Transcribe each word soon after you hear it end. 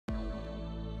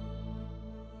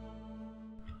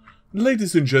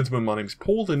Ladies and gentlemen, my name is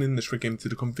Paul, and in this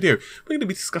Game2.com video, we're going to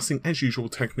be discussing, as usual,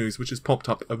 tech news which has popped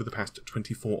up over the past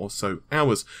 24 or so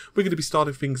hours. We're going to be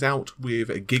starting things out with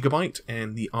Gigabyte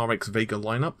and the RX Vega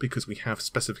lineup because we have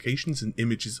specifications and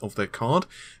images of their card.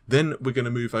 Then we're going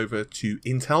to move over to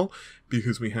Intel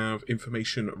because we have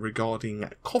information regarding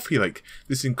Coffee Lake.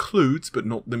 This includes, but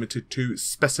not limited to,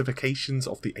 specifications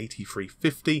of the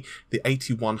 8350, the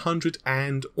 8100,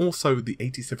 and also the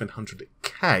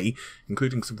 8700K,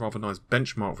 including some rather nice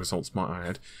benchmark results, might I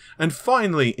add. And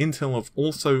finally, Intel have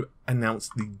also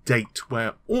announced the date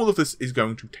where all of this is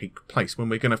going to take place, when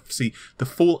we're going to see the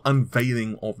full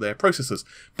unveiling of their processors.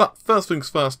 But first things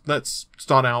first, let's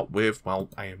start out with, well,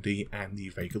 AMD and the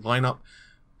Vega lineup,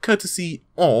 courtesy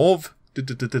of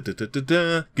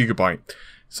Gigabyte.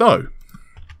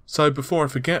 So before I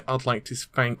forget, I'd like to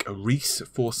thank Reese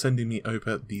for sending me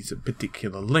over these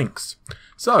particular links.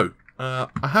 So, I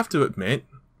have to admit,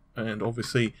 and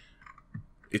obviously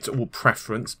it's all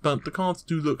preference, but the cards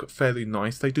do look fairly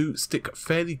nice. They do stick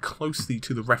fairly closely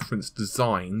to the reference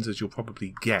designs, as you'll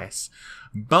probably guess.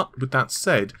 But with that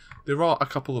said, there are a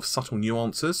couple of subtle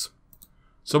nuances.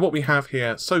 So what we have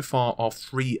here so far are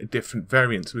three different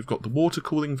variants. We've got the water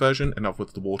cooling version, enough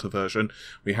with the water version.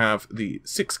 We have the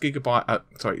 64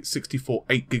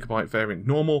 8GB variant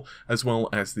normal, as well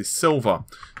as the silver.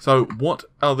 So what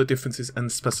are the differences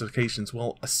and specifications?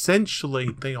 Well,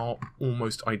 essentially they are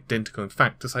almost identical. In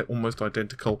fact, to say almost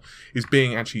identical is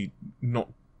being actually not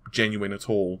genuine at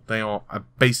all. They are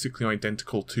basically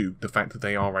identical to the fact that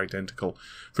they are identical.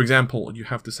 For example, you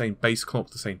have the same base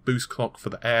clock, the same boost clock for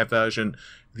the air version,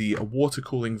 the water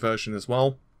cooling version as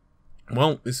well.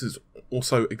 Well, this is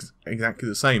also exactly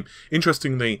the same.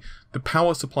 Interestingly, the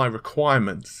power supply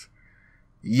requirements,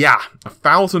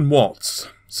 1000 watts.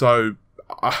 So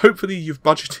hopefully you've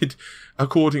budgeted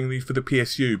accordingly for the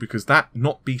PSU, because that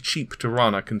not be cheap to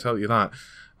run, I can tell you that.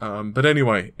 But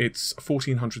anyway, it's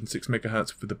 1406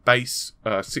 MHz for the base,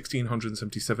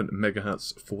 1677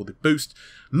 MHz for the boost.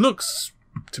 Looks,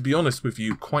 to be honest with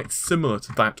you, quite similar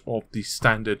to that of the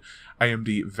standard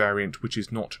AMD variant, which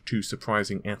is not too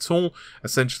surprising at all.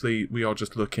 Essentially, we are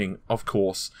just looking, of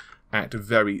course, at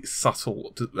very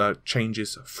subtle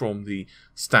changes from the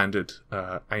standard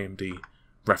AMD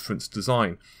reference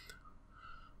design.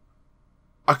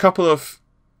 A couple of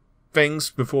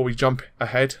things before we jump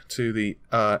ahead to the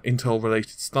Intel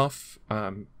related stuff.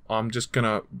 I'm just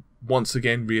gonna once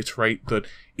again reiterate that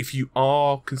if you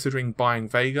are considering buying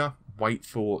Vega, wait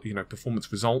for performance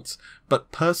results,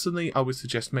 but personally I would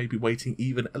suggest maybe waiting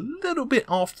even a little bit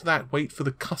after that. Wait for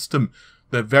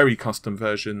the very custom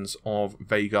versions of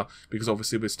Vega, because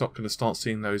obviously we're going to start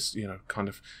seeing those kind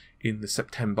of in the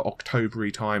September, October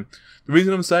time. The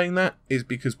reason I'm saying that is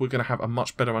because we're going to have a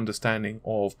much better understanding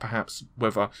of perhaps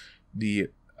whether the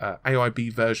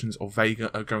AIB versions of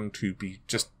Vega are going to be,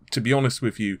 just to be honest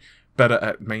with you, better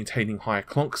at maintaining higher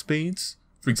clock speeds.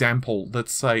 For example,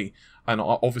 let's say, and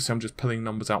obviously I'm just pulling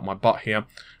numbers out my butt here,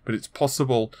 but it's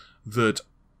possible that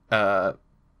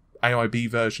AIB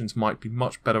versions might be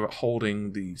much better at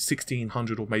holding the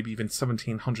 1600 or maybe even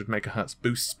 1700 MHz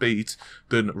boost speeds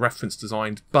than reference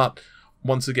designed. But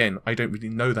once again, I don't really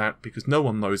know that, because no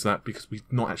one knows that, because we've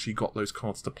not actually got those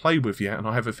cards to play with yet, and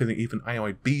I have a feeling even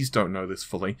AIBs don't know this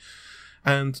fully.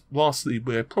 And lastly,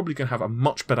 we're probably going to have a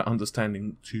much better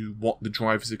understanding to what the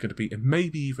drivers are going to be, and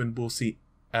maybe even we'll see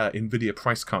Nvidia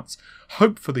price cuts.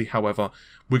 Hopefully, however,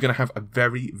 we're going to have a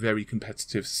very, very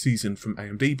competitive season from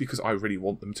AMD, because I really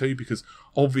want them to, because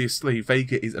obviously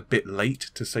Vega is a bit late,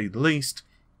 to say the least.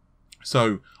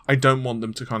 So I don't want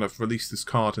them to kind of release this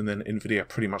card and then Nvidia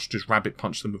pretty much just rabbit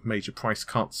punch them with major price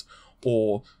cuts,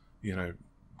 or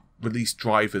release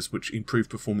drivers which improve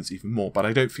performance even more. But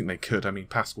I don't think they could. I mean,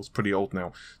 Pascal's pretty old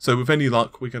now. So with any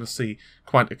luck, we're going to see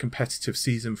quite a competitive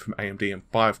season from AMD,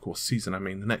 and by, of course, season I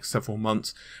mean the next several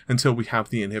months, until we have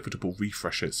the inevitable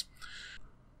refreshes.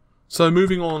 So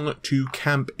moving on to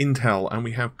Camp Intel, and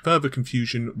we have further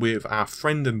confusion with our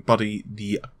friend and buddy,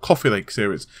 the Coffee Lake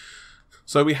series.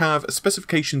 So we have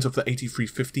specifications of the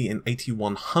 8350 and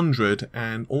 8100,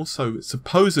 and also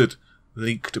supposed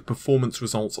leaked performance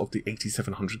results of the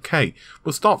 8700K.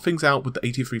 We'll start things out with the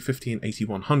 8350 and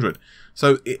 8100.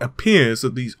 So it appears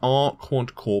that these are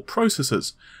quad-core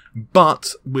processors,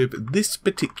 but with this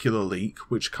particular leak,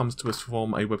 which comes to us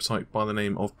from a website by the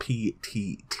name of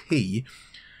PTT,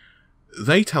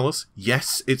 they tell us,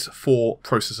 yes, it's 4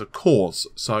 processor cores,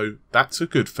 so that's a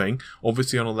good thing.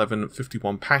 Obviously on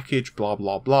 1151 package, blah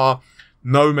blah blah,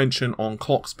 No mention on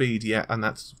clock speed yet, and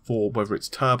that's for whether it's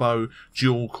turbo,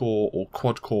 dual core, or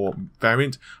quad core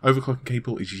variant. Overclocking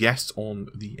capable is yes on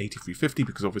the 8350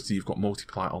 because obviously you've got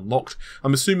multiplier unlocked.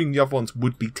 I'm assuming the other ones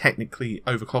would be technically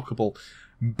overclockable,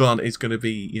 but it's going to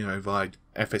be, you know, via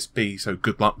FSB, so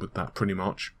good luck with that pretty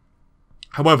much.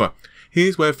 However,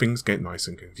 here's where things get nice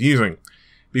and confusing,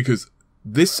 because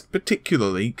this particular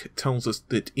leak tells us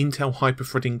that Intel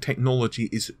hyperthreading technology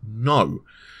is no.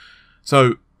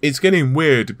 So it's getting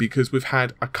weird because we've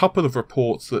had a couple of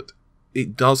reports that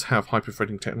it does have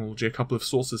hyperthreading technology. A couple of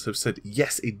sources have said,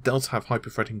 yes, it does have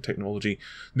hyperthreading technology,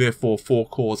 therefore 4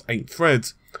 cores, 8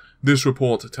 threads. This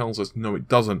report tells us, no, it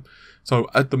doesn't. So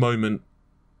at the moment,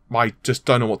 I just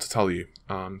don't know what to tell you.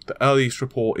 The earliest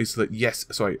report is that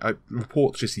a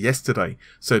report just yesterday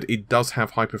said it does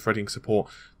have hyperthreading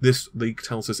support. This leak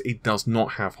tells us it does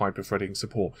not have hyperthreading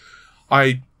support.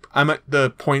 I'm at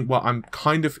the point where I'm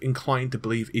kind of inclined to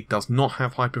believe it does not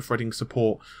have hyperthreading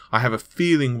support. I have a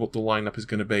feeling what the lineup is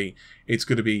going to be. It's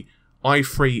going to be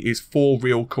i3 is 4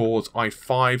 real cores,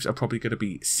 i5s are probably going to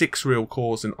be 6 real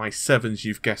cores, and i7s,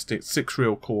 you've guessed it, 6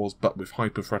 real cores but with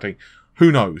hyperthreading.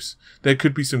 Who knows? There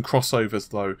could be some crossovers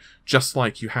though, just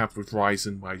like you have with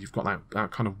Ryzen, where you've got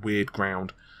that kind of weird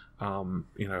ground. You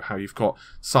know, how you've got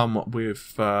some with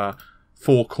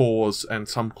 4 cores and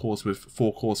some cores with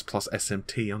 4 cores plus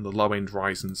SMT on the low-end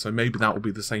Ryzen. So maybe that will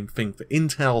be the same thing for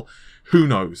Intel. Who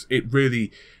knows? It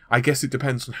really, I guess it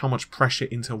depends on how much pressure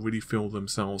Intel really feel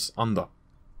themselves under.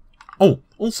 Oh,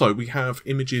 also we have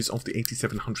images of the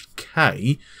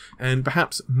 8700K, and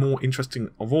perhaps more interesting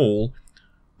of all,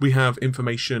 we have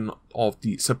information of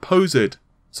the supposed,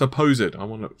 I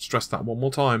want to stress that one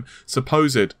more time,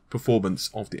 supposed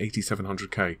performance of the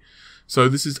 8700K. So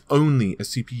this is only a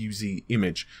CPU-Z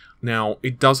image. Now,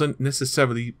 it doesn't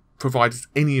necessarily provide us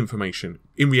any information,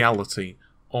 in reality,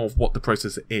 of what the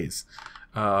processor is.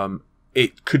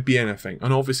 It could be anything,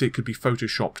 and obviously it could be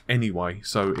photoshopped anyway,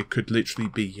 so it could literally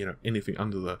be, you know, anything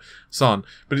under the sun.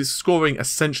 But it's scoring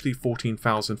essentially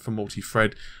 14,000 for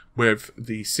multi-thread, with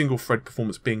the single thread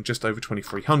performance being just over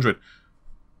 2,300.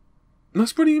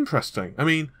 That's pretty interesting. I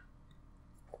mean,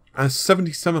 a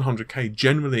 7700K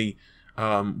generally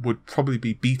would probably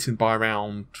be beaten by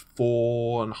around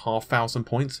 4,500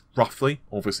 points, roughly.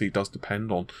 Obviously, it does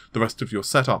depend on the rest of your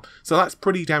setup. So that's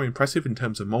pretty damn impressive in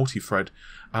terms of multi-thread.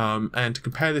 And to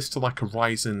compare this to like a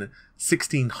Ryzen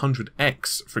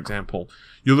 1600X, for example,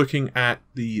 you're looking at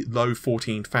the low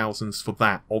 14,000s for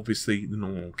that. Obviously, the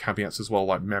normal caveats as well,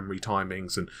 like memory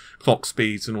timings and clock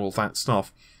speeds and all that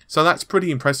stuff. So that's pretty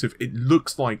impressive. It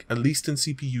looks like, at least in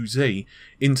CPU-Z,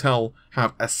 Intel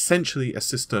have essentially a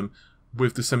system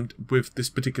with this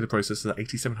particular processor, the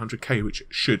 8700K, which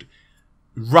should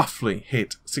roughly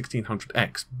hit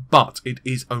 1600X, but it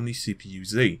is only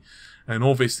CPU-Z. And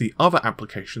obviously other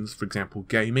applications, for example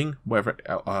gaming, whether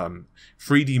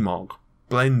 3D Mark,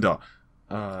 Blender,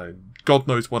 God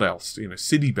knows what else, you know,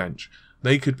 Citybench,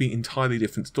 they could be entirely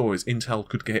different stories. Intel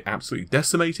could get absolutely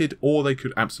decimated, or they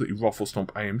could absolutely ruffle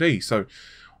stomp AMD. So,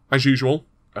 as usual,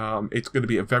 it's going to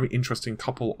be a very interesting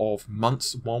couple of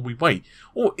months while we wait.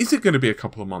 Or is it going to be a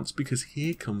couple of months? Because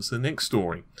here comes the next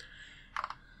story.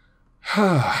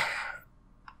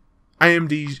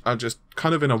 AMD are just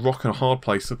kind of in a rock and a hard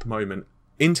place at the moment.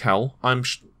 Intel, I'm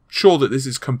sure that this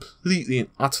is completely and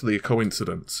utterly a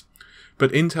coincidence,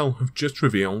 but Intel have just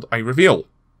revealed a reveal,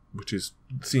 which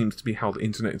seems to be how the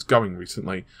internet is going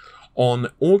recently.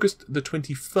 On August the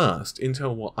 21st,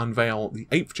 Intel will unveil the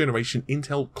 8th generation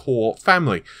Intel Core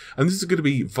family. And this is going to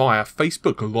be via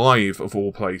Facebook Live, of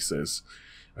all places.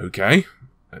 Okay.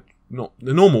 Not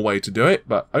the normal way to do it,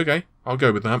 but okay, I'll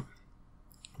go with that.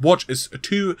 Watch as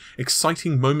 2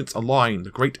 exciting moments align: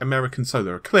 the Great American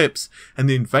Solar Eclipse and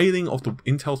the unveiling of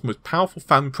Intel's most powerful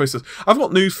family processor. I've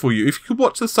got news for you. If you could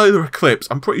watch the Solar Eclipse,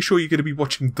 I'm pretty sure you're going to be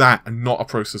watching that and not a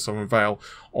processor unveil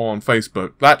on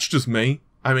Facebook. That's just me.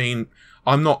 I mean,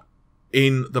 I'm not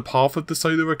in the path of the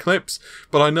solar eclipse,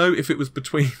 but I know if it was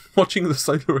between watching the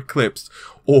solar eclipse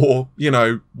or, you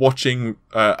know, watching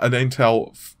an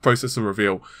Intel processor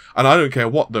reveal, and I don't care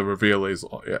what the reveal is,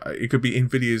 it could be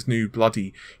Nvidia's new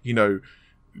bloody, you know,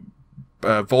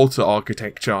 Volta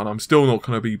architecture, and I'm still not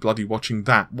going to be bloody watching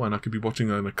that when I could be watching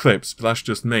an eclipse, but that's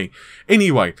just me.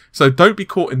 Anyway, so don't be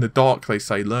caught in the dark, they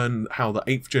say. Learn how the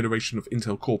 8th generation of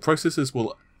Intel Core processors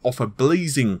will offer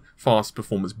blazing fast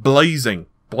performance. Blazing.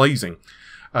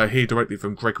 Here directly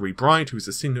from Gregory Bright, who is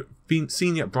the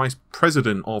Senior Vice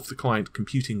President of the Client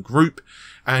Computing Group,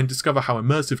 and discover how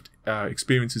immersive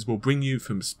experiences will bring you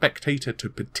from spectator to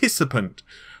participant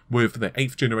with the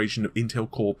 8th generation of Intel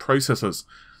Core processors.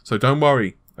 So don't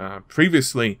worry,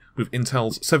 Previously, with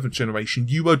Intel's 7th generation,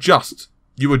 you were just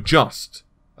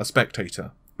a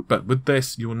spectator. But with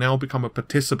this, you will now become a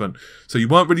participant. So you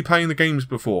weren't really playing the games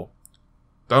before.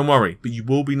 Don't worry, but you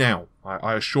will be now.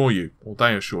 I assure you, or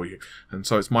they assure you. And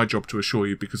so it's my job to assure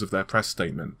you because of their press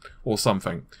statement, or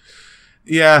something.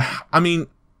 Yeah, I mean,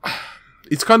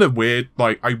 it's kind of weird.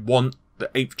 Like, I want the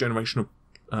 8th generation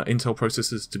of Intel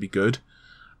processors to be good.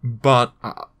 But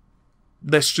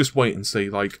let's just wait and see.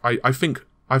 Like, I think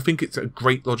it's a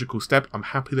great logical step. I'm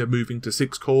happy they're moving to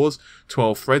 6 cores,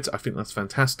 12 threads. I think that's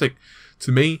fantastic.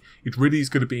 To me, it really is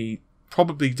going to be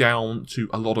probably down to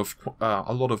a lot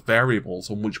of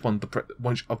variables on which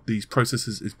which of these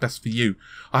processors is best for you.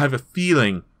 I have a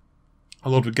feeling a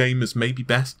lot of gamers may be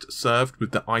best served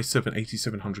with the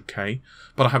i7-8700K,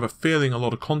 but I have a feeling a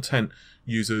lot of content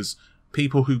users,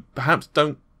 people who perhaps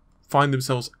don't find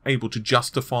themselves able to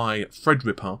justify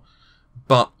Threadripper,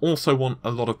 but also want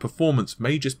a lot of performance,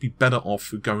 may just be better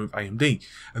off going with AMD.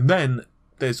 And then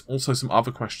there's also some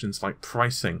other questions like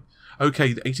pricing.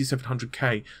 Okay, the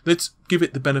 8700K, let's give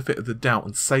it the benefit of the doubt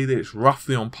and say that it's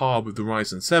roughly on par with the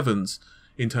Ryzen 7s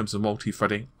in terms of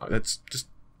multi-threading. Let's just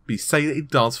say that it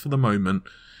does for the moment.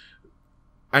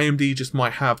 AMD just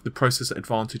might have the processor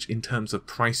advantage in terms of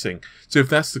pricing. So if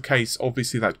that's the case,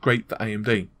 obviously that's great for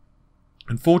AMD.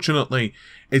 Unfortunately,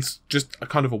 it's just a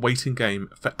kind of a waiting game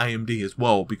for AMD as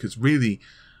well, because really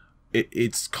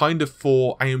it's kind of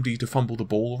for AMD to fumble the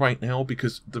ball right now,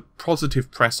 because the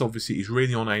positive press obviously is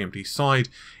really on AMD's side.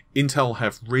 Intel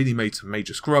have really made some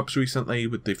major screw-ups recently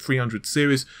with the 300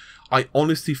 series. I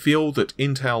honestly feel that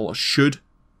Intel should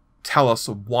tell us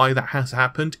why that has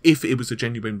happened, if it was a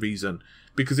genuine reason.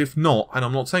 Because if not, and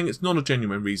I'm not saying it's not a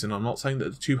genuine reason, I'm not saying that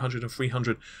the 200 and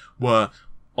 300 were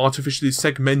artificially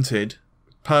segmented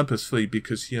purposefully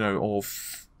because, you know,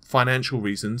 of financial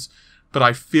reasons. But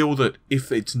I feel that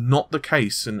if it's not the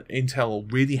case and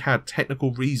Intel really had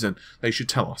technical reason, they should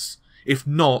tell us. If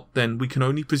not, then we can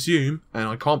only presume, and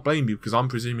I can't blame you because I'm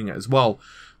presuming it as well,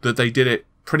 that they did it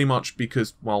pretty much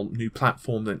because, well, new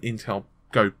platform and Intel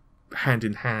go hand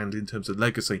in hand in terms of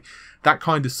legacy. That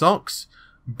kind of sucks,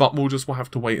 but we'll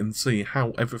have to wait and see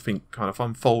how everything kind of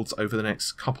unfolds over the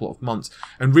next couple of months.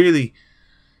 And really,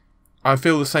 I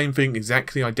feel the same thing,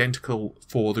 exactly identical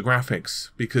for the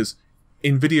graphics, because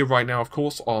Nvidia right now, of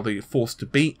course, are the force to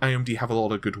beat. AMD have a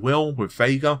lot of goodwill with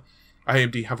Vega.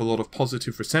 AMD have a lot of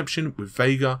positive reception with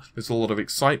Vega. There's a lot of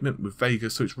excitement with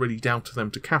Vega, so it's really down to them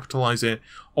to capitalize it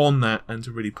on that and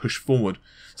to really push forward.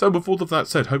 So with all of that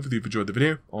said, hopefully you've enjoyed the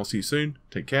video. I'll see you soon.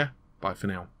 Take care. Bye for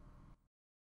now.